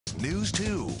News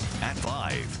 2 at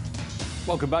 5.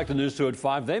 Welcome back to News 2 at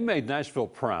 5. They made Nashville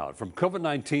proud. From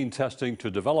COVID-19 testing to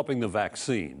developing the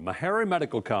vaccine, MeHarry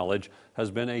Medical College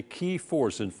has been a key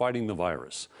force in fighting the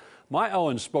virus. My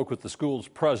Owens spoke with the school's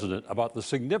president about the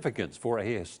significance for a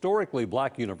historically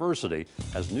black university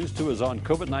as News 2 is on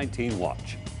COVID-19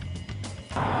 watch.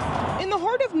 In the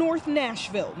heart of North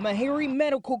Nashville, MeHarry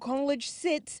Medical College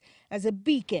sits as a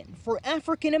beacon for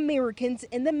African Americans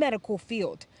in the medical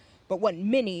field, but what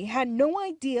many had no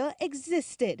idea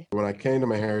existed. When I came to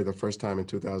MeHarry the first time in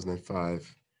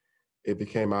 2005, it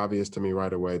became obvious to me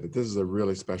right away that this is a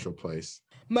really special place.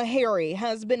 MeHarry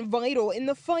has been vital in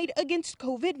the fight against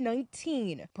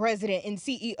COVID-19. President and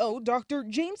CEO Dr.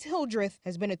 James Hildreth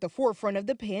has been at the forefront of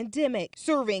the pandemic,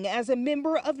 serving as a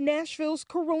member of Nashville's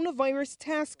coronavirus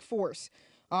task force,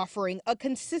 offering a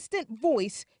consistent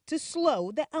voice to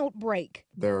slow the outbreak.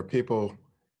 There are people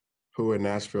who in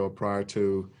Nashville prior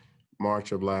to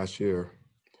March of last year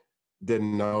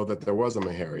didn't know that there was a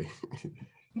MeHarry.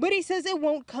 But he says it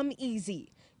won't come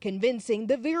easy, convincing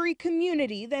the very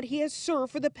community that he has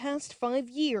served for the past 5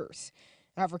 years.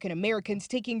 African Americans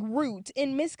taking root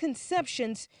in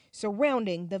misconceptions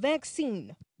surrounding the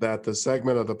vaccine. That the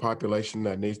segment of the population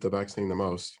that needs the vaccine the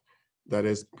most, that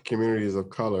is communities of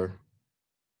color,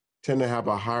 tend to have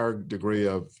a higher degree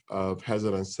of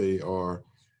hesitancy or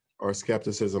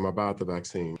skepticism about the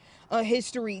vaccine. A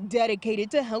history dedicated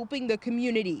to helping the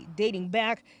community dating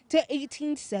back to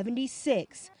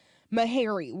 1876.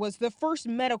 MeHarry was the first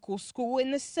medical school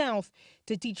in the South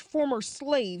to teach former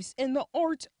slaves in the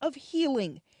art of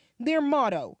healing. Their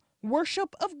motto,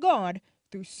 worship of God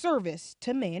through service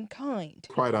to mankind.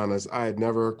 Quite honest, I had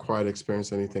never quite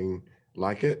experienced anything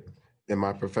like it in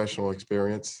my professional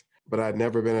experience, but I'd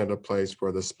never been at a place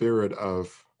where the spirit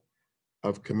of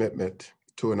commitment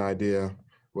to an idea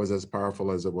was as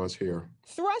powerful as it was here.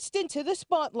 Thrust into the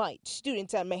spotlight,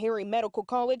 students at MeHarry Medical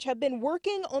College have been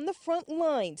working on the front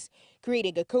lines,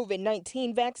 creating a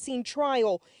COVID-19 vaccine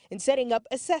trial and setting up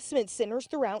assessment centers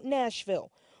throughout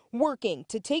Nashville, working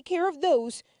to take care of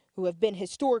those who have been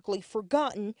historically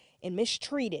forgotten and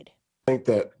mistreated. I think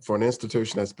that for an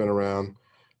institution that's been around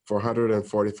for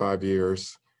 145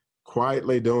 years,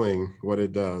 quietly doing what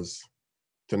it does,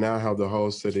 to now have the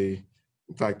whole city,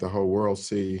 in fact, the whole world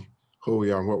see who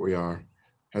we are and what we are,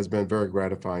 has been very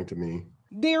gratifying to me.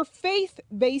 Their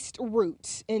faith-based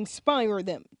roots inspire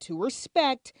them to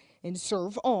respect and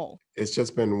serve all. It's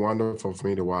just been wonderful for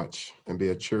me to watch and be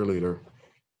a cheerleader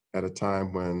at a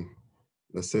time when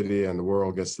the city and the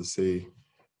world gets to see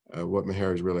what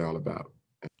MeHarry is really all about.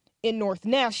 In North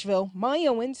Nashville, My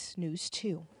Owens, News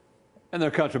 2. And their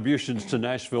contributions to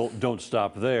Nashville don't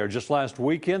stop there. Just last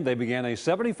weekend, they began a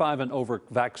 75 and over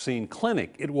vaccine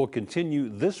clinic. It will continue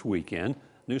this weekend.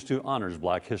 News 2 honors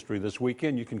Black History this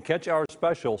weekend. You can catch our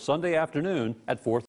special Sunday afternoon at 4:30.